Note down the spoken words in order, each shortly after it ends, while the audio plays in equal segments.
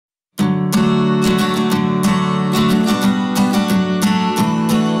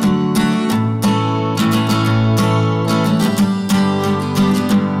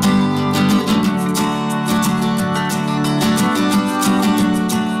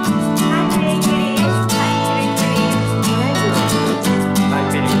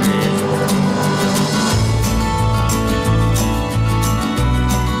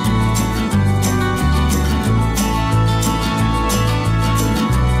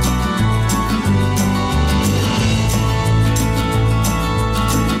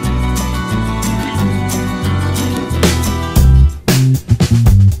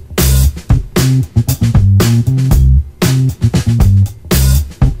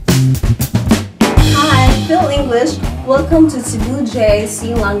English. Welcome to Cebu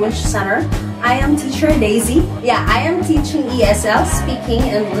JIC Language Center. I am teacher Daisy. I am teaching ESL, speaking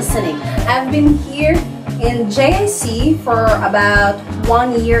and listening. I've been here in JIC for about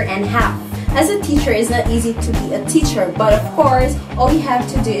 1 year and a half. As a teacher, it's not easy to be a teacher, but of course, all you have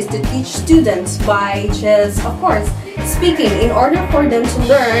to do is to teach students by just, of course, speaking. In order for them to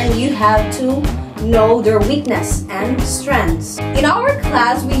learn, you have to know their weakness and strengths. In our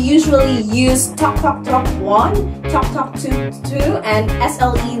class, we usually use Talk 1, Talk 2, and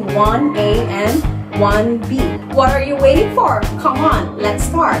SLE 1A and 1B. What are you waiting for? Come on, let's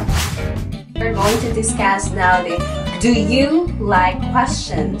start. We're going to discuss now the do you like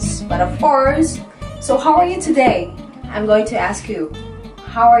questions. But of course, so how are you today? I'm going to ask you,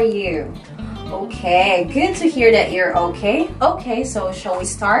 how are you? Okay, good to hear that you're okay. Okay, so shall we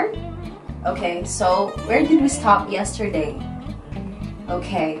start? Okay, so where did we stop yesterday?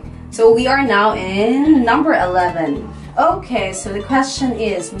 Okay, so we are now in number 11. Okay, so the question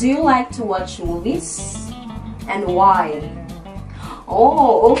is, do you like to watch movies? And why?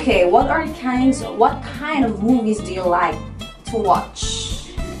 Oh, okay, what kind of movies do you like to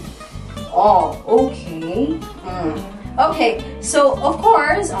watch? Oh, okay. Okay, so of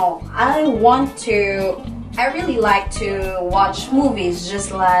course, I really like to watch movies,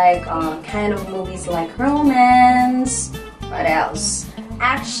 just like kind of movies like romance, what else?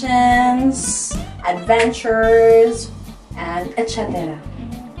 Actions, adventures, and etc.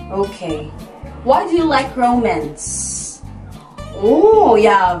 Okay, why do you like romance? Oh,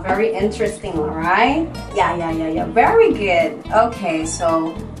 yeah, very interesting, right? Yeah, very good. Okay,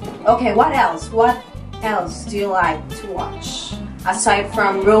 so, okay, what else? What else do you like to watch? Aside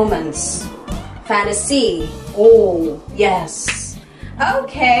from romance, fantasy. Oh, yes.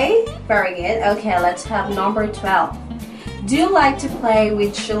 Okay, very good. Okay, let's have number 12. Do you like to play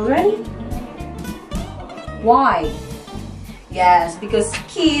with children? Why? Yes, because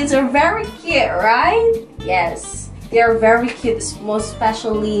kids are very cute, right? Yes. They are very cute, most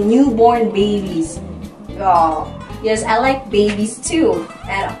especially newborn babies. Oh, yes, I like babies too.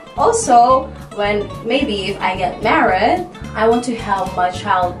 And also, when maybe if I get married, I want to help my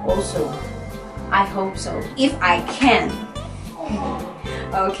child also. I hope so, if I can.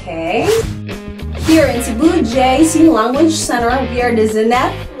 Okay. Here in Cebu JIC Language Center, we are the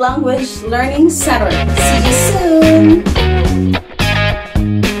Zenith Language Learning Center. See you soon!